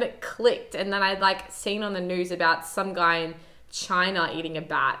 what? And then it clicked. And then I'd like seen on the news about some guy in China eating a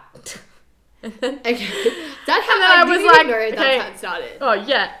bat. And then, okay. That and then I was like, know okay. that's how it started. oh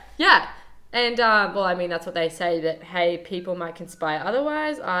yeah. And well, I mean, that's what they say, that hey, people might conspire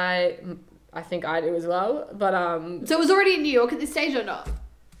otherwise. I think I do as well. But So it was already in New York at this stage or not?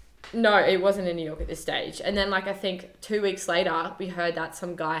 no, it wasn't in New York at this stage. And then like I think 2 weeks later, we heard that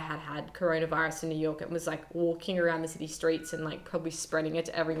some guy had coronavirus in New York and was like walking around the city streets and like probably spreading it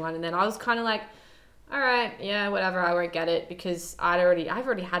to everyone. And then I was kind of like, all right, yeah, whatever, I won't get it, because I've already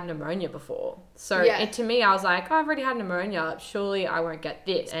had pneumonia before. So Yeah. to me, I was like, oh, I've already had pneumonia, surely I won't get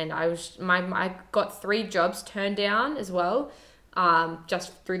this. And I got 3 jobs turned down as well,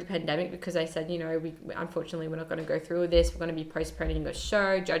 just through the pandemic, because they said, we unfortunately we're not going to go through with this. We're going to be postponing the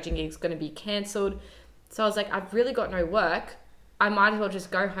show. Judging gig's going to be cancelled. So I was like, I've really got no work. I might as well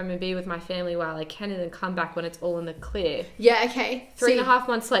just go home and be with my family while I can, and then come back when it's all in the clear. Yeah, okay. 3.5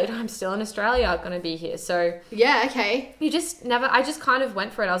 months later, I'm still in Australia, going to be here. So Yeah, okay. I just kind of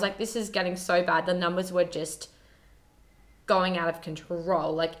went for it. I was like, this is getting so bad. The numbers were just going out of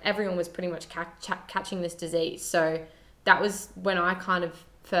control. Like everyone was pretty much catching this disease. So that was when I kind of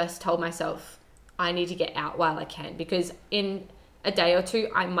first told myself I need to get out while I can, because in a day or two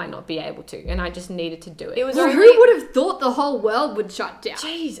I might not be able to, and I just needed to do it. It was Well, only, who would have thought the whole world would shut down?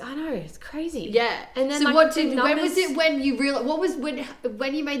 Jeez, I know, it's crazy. Yeah. And then so like, what the did when was numbers- it when you realized, what was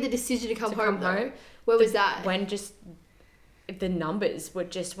when you made the decision to come home? Though? Where was that? When just the numbers were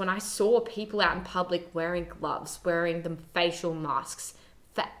just, when I saw people out in public wearing gloves, wearing the facial masks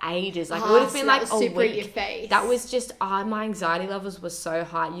for ages, like it would have been like a super in your week. face. That was just, my anxiety levels were so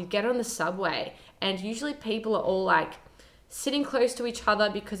high. You get on the subway and usually people are all like sitting close to each other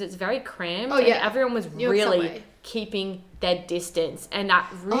because it's very cramped. Oh, yeah. And everyone was New York really subway. keeping their distance, and that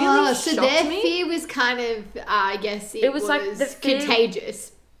really so shocked their me. fear was kind of, I guess It was like the fear-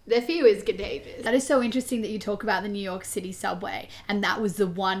 contagious. Their fear was contagious. That is so interesting that you talk about the New York City subway, and that was the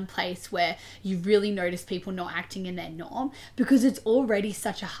one place where you really notice people not acting in their norm, because it's already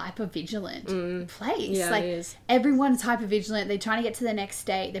such a hyper-vigilant place. Yeah, like it is. everyone's hyper-vigilant. They're trying to get to the next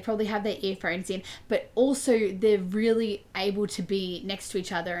state. They probably have their earphones in, but also they're really able to be next to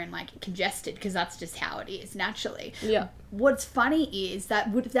each other and like congested, because that's just how it is naturally. Yeah. What's funny is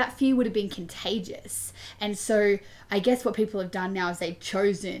that that fear would have been contagious. And so I guess what people have done now is they've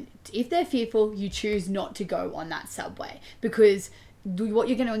chosen, if they're fearful, you choose not to go on that subway, because what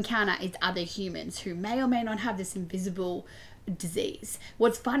you're going to encounter is other humans who may or may not have this invisible disease.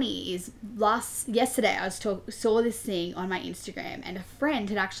 What's funny is yesterday I saw this thing on my Instagram, and a friend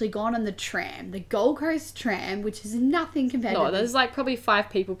had actually gone on the tram, the Gold Coast tram, which is nothing compared to There's like probably 5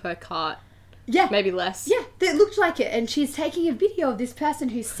 people per cart, yeah, maybe less. yeah, that looked like it. And she's taking a video of this person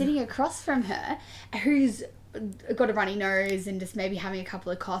who's sitting across from her, who's got a runny nose and just maybe having a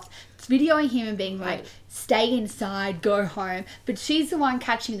couple of coughs. It's videoing him and being like, Right. stay inside, go home. But she's the one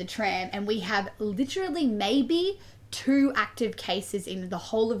catching the tram, and we have literally maybe 2 active cases in the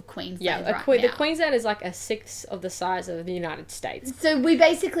whole of Queensland Yeah, right the now. Queensland is like a sixth of the size of the United States. So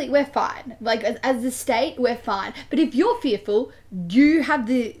we're fine. Like as the state, we're fine. But if you're fearful, you have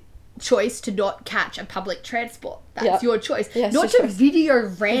the choice to not catch a public transport. That's Yep. your choice. Yes, not your to choice. video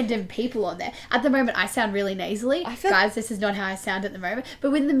random people on there. At the moment, I sound really nasally. I feel- Guys, this is not how I sound at the moment.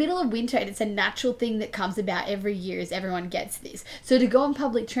 But in the middle of winter, and it's a natural thing that comes about every year is everyone gets this. So to go on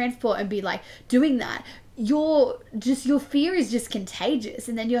public transport and be like doing that, your fear is just contagious,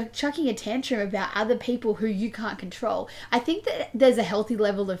 and then you're chucking a tantrum about other people who you can't control. I think that there's a healthy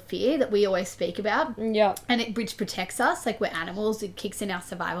level of fear that we always speak about, Yeah. and which protects us. Like, we're animals, it kicks in our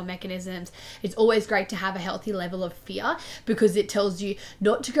survival mechanisms. It's always great to have a healthy level of fear because it tells you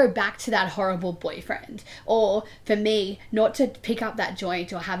not to go back to that horrible boyfriend, or for me, not to pick up that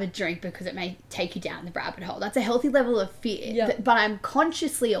joint or have a drink because it may take you down the rabbit hole. That's a healthy level of fear. Yeah. But I'm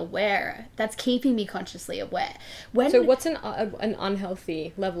consciously aware. That's keeping me consciously aware. So what's an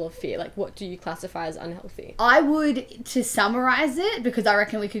unhealthy level of fear? Like, what do you classify as unhealthy? I would, to summarize it, because I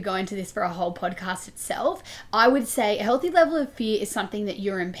reckon we could go into this for a whole podcast itself, I would say a healthy level of fear is something that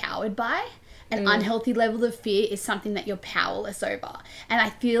you're empowered by. An unhealthy level of fear is something that you're powerless over. And I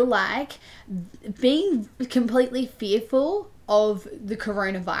feel like being completely fearful of the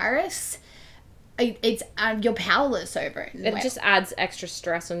coronavirus, it's you're powerless over it. It just adds extra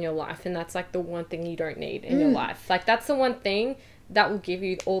stress on your life, and that's like the one thing you don't need in your life. Like, that's the one thing that will give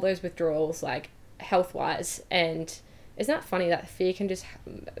you all those withdrawals, like, health-wise. And isn't that funny that fear can just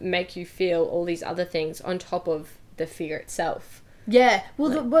make you feel all these other things on top of the fear itself? Yeah.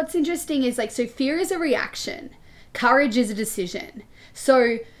 Well, what's interesting is, like, so fear is a reaction. Courage is a decision.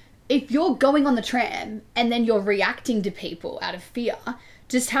 So if you're going on the tram and then you're reacting to people out of fear,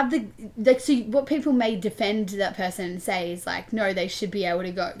 just have so what people may defend that person and say is like, no, they should be able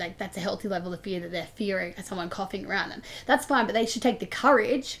to go, like, that's a healthy level of fear that they're fearing someone coughing around them. That's fine, but they should take the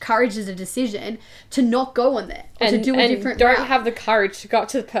courage is a decision, to not go on there, or to do a different don't route. have the courage to go up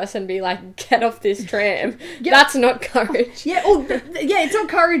to the person and be like, get off this tram. That's not courage. Yeah, it's not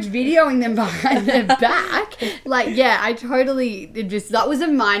courage videoing them behind their back. Like, yeah, that was a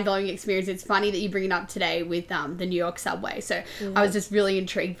mind-blowing experience. It's funny that you bring it up today with the New York subway. So I was just really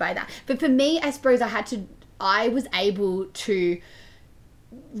intrigued by that. But for me, I suppose I was able to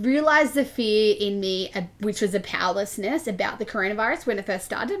realize the fear in me, which was a powerlessness about the coronavirus when it first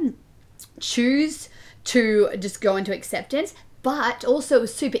started, choose to just go into acceptance. But also it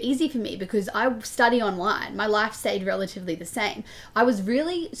was super easy for me because I study online. My life stayed relatively the same. I was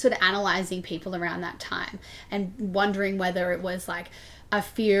really sort of analysing people around that time and wondering whether it was like a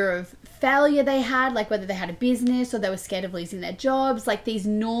fear of failure they had, like whether they had a business or they were scared of losing their jobs, like these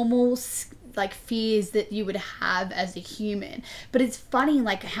normal like fears that you would have as a human. But it's funny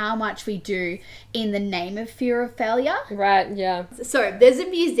like how much we do in the name of fear of failure. Right, yeah. So there's a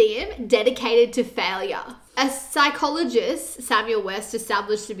museum dedicated to failure. A psychologist, Samuel West,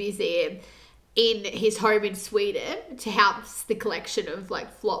 established a museum in his home in Sweden to house the collection of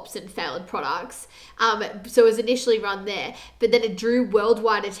like flops and failed products. So it was initially run there, but then it drew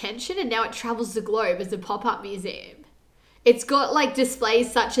worldwide attention and now it travels the globe as a pop-up museum. It's got like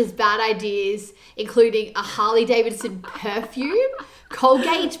displays such as bad ideas, including a Harley Davidson perfume,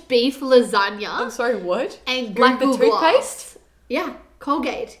 Colgate beef lasagna, I'm sorry, what? and Like the Google Glass. toothpaste? Yeah,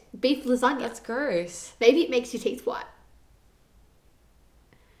 Colgate beef lasagna. That's gross. Maybe it makes your teeth white.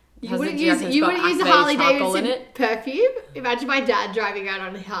 You Has wouldn't it- do you use reckon you it's got wouldn't use a activated Harley charcoal in Davidson it? perfume. Imagine my dad driving around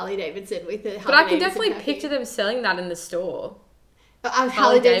on a Harley Davidson with a Harley But I can Davidson definitely perfume. picture them selling that in the store. A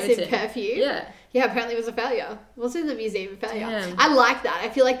Harley Davidson Davidson. perfume. Yeah. Yeah, apparently it was a failure. Was in the museum a failure? Damn. I like that. I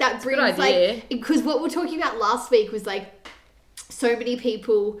feel like that brings good idea. like, because what we were talking about last week was like so many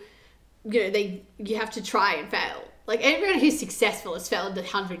people, you know, you have to try and fail. Like everyone who's successful has failed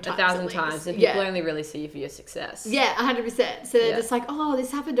 100 times. 1,000 at least. times, and Yeah. people only really see you for your success. Yeah, 100%. So they're Yeah. just like, oh,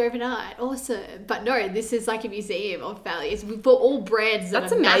 this happened overnight. Awesome. But no, this is like a museum of failures for all brands that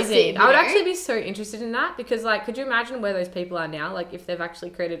That's are amazing. massive, I would you know? actually be so interested in that because, like, could you imagine where those people are now? Like, if they've actually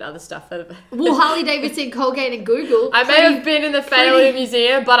created other stuff that have... Well, Harley Davidson, Colgate, and Google. I may have been in the failure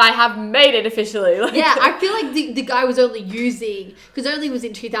museum, but I have made it officially. Like, Yeah, I feel like the guy was only using, because it only was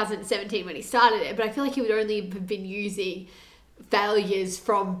in 2017 when he started it, but I feel like he would only have been using failures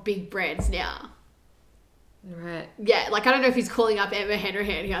from big brands now. Right. Yeah, like I don't know if he's calling up Emma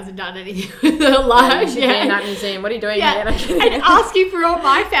Henrihan, who hasn't done anything with her life. You should be in that museum. What are you doing Yeah, here? and asking for all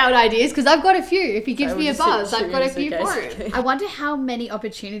my failed ideas because I've got a few. If he gives So me a we'll just buzz, shoot I've got a me few in a for suitcase. him. I wonder how many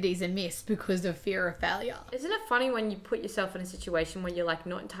opportunities are missed because of fear of failure. Isn't it funny when you put yourself in a situation where you're, like,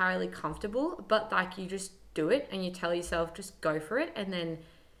 not entirely comfortable, but, like, you just do it and you tell yourself, just go for it, and then...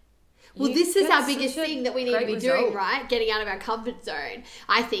 Well, you this is get our biggest such a thing that we need to great be doing, result. right? Getting out of our comfort zone,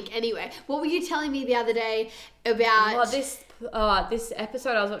 I think. Anyway, what were you telling me the other day about... Well, this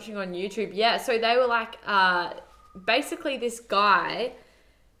episode I was watching on YouTube, yeah, so they were like, basically this guy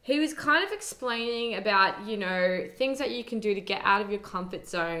he was kind of explaining about, things that you can do to get out of your comfort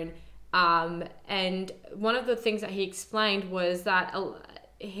zone. And one of the things that he explained was that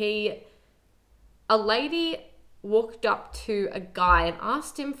a lady walked up to a guy and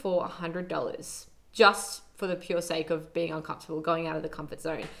asked him for $100 just for the pure sake of being uncomfortable, going out of the comfort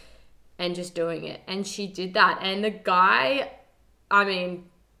zone and just doing it. And she did that. And the guy, I mean,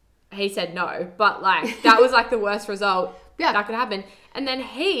 he said no, but like that was like the worst result that could happen. And then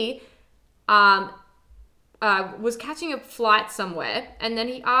he was catching a flight somewhere, and then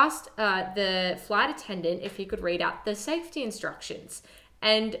he asked the flight attendant if he could read out the safety instructions.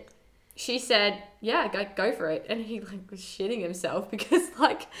 And she said, yeah, go for it. And he like was shitting himself because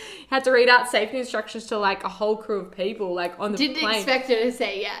like he had to read out safety instructions to like a whole crew of people like on the plane. Didn't expect her to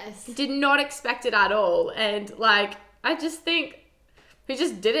say yes. Did not expect it at all. And like, I just think he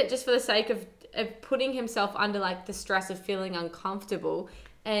just did it just for the sake of putting himself under like the stress of feeling uncomfortable.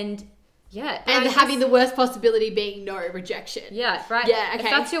 And yeah. And having the worst possibility being no rejection. Yeah, right. Yeah, okay. If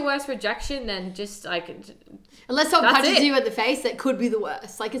that's your worst rejection, then just like... Unless someone punches you in the face, that could be the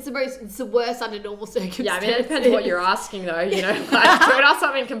worst. Like, it's the worst under normal circumstances. Yeah, I mean, it depends what you're asking, though, Like, don't ask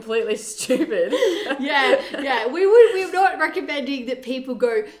something completely stupid. Yeah. We're not recommending that people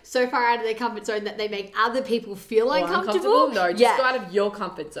go so far out of their comfort zone that they make other people feel uncomfortable. No, just go out of your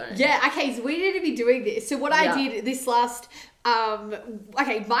comfort zone. Yeah, okay, so we need to be doing this. So what I did this last...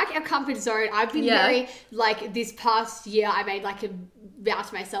 my comfort zone, I've been very, like, this past year, I made, like, a vow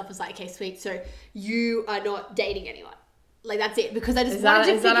to myself. I was like, okay, sweet, so you are not dating anyone. Like, that's it. Because I just wanted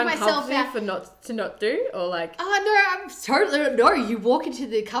to figure myself out. To not do? Or, like... Oh, no, I'm totally... No, you walk into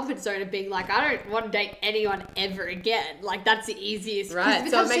the comfort zone of being like, I don't want to date anyone ever again. Like, that's the easiest. Right,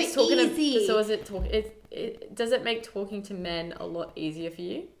 so it makes talking easy. does it make talking to men a lot easier for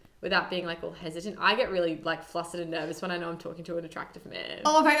you? Without being like all hesitant. I get really like flustered and nervous when I know I'm talking to an attractive man.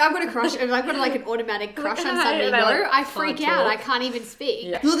 Oh, okay, I've got a crush. I've got like an automatic crush on somebody. I freak out. I can't even speak.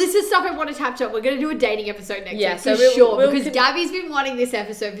 Yeah. Well, this is stuff I want to touch on. We're going to do a dating episode next week for sure. Because Gabby's been wanting this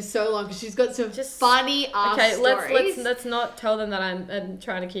episode for so long because she's got some funny ass stories. Okay, let's not tell them that I'm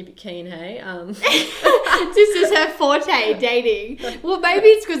trying to keep it keen, hey? This is her forte, dating. Well, maybe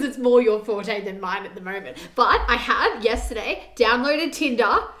it's because it's more your forte than mine at the moment. But I had yesterday downloaded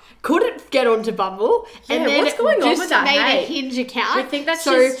Tinder. Couldn't get onto Bumble, and then what's going on with that? Made a Hinge account. We think that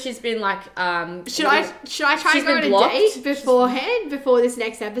she's been like. Should I try and go on a date beforehand before this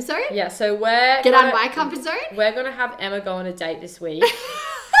next episode? Yeah, so get out of my comfort zone. We're gonna have Emma go on a date this week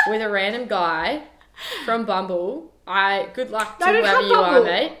with a random guy from Bumble. Good luck to whoever you are,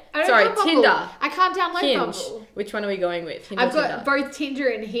 mate. Sorry, Tinder. I can't download Hinge. Bumble. Which one are we going with? Hinge I've got both Tinder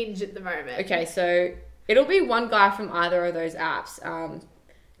and Hinge at the moment. Okay, so it'll be one guy from either of those apps.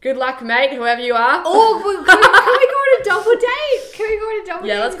 Good luck, mate, whoever you are. Oh, can we go on a double date? Can we go on a double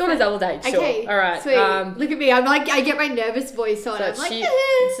date? Yeah, let's go on a double date, sure. Okay, all right. Sweet. Look at me. I'm like, I get my nervous voice on. So I'm like,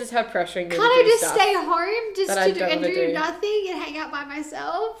 this is her pressuring me. Can't I just stay home and do nothing and hang out by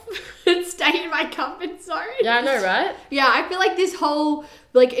myself and stay in my comfort zone? Yeah, I know, right? Yeah, I feel like this whole...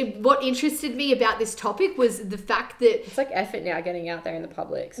 what interested me about this topic was the fact that... It's like effort now getting out there in the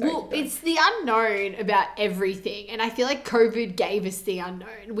public. It's the unknown about everything. And I feel like COVID gave us the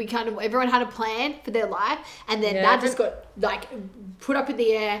unknown. Everyone had a plan for their life. And then that just got, like, put up in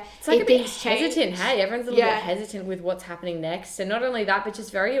the air. It's like a bit hesitant, hey? Everyone's a little bit hesitant with what's happening next. And not only that, but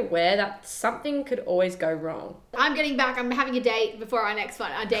just very aware that something could always go wrong. I'm getting back. I'm having a date before our next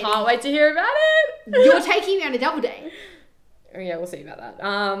one. Can't wait to hear about it. You're taking me on a double date. Oh, yeah, we'll see about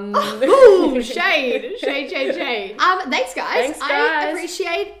that. Ooh, shade. Thanks, guys. I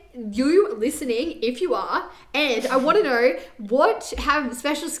appreciate you listening, if you are. And I want to know, what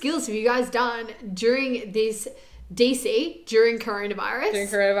special skills have you guys done during this DC, during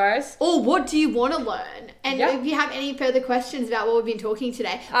coronavirus? Or what do you want to learn? And if you have any further questions about what we've been talking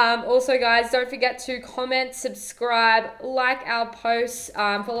today. Also, guys, don't forget to comment, subscribe, like our posts,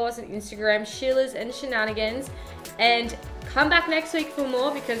 follow us on Instagram, Sheilas and Shenanigans. And come back next week for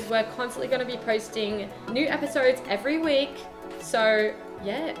more because we're constantly going to be posting new episodes every week. So,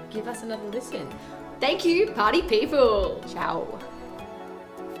 yeah, give us another listen. Thank you, party people. Ciao.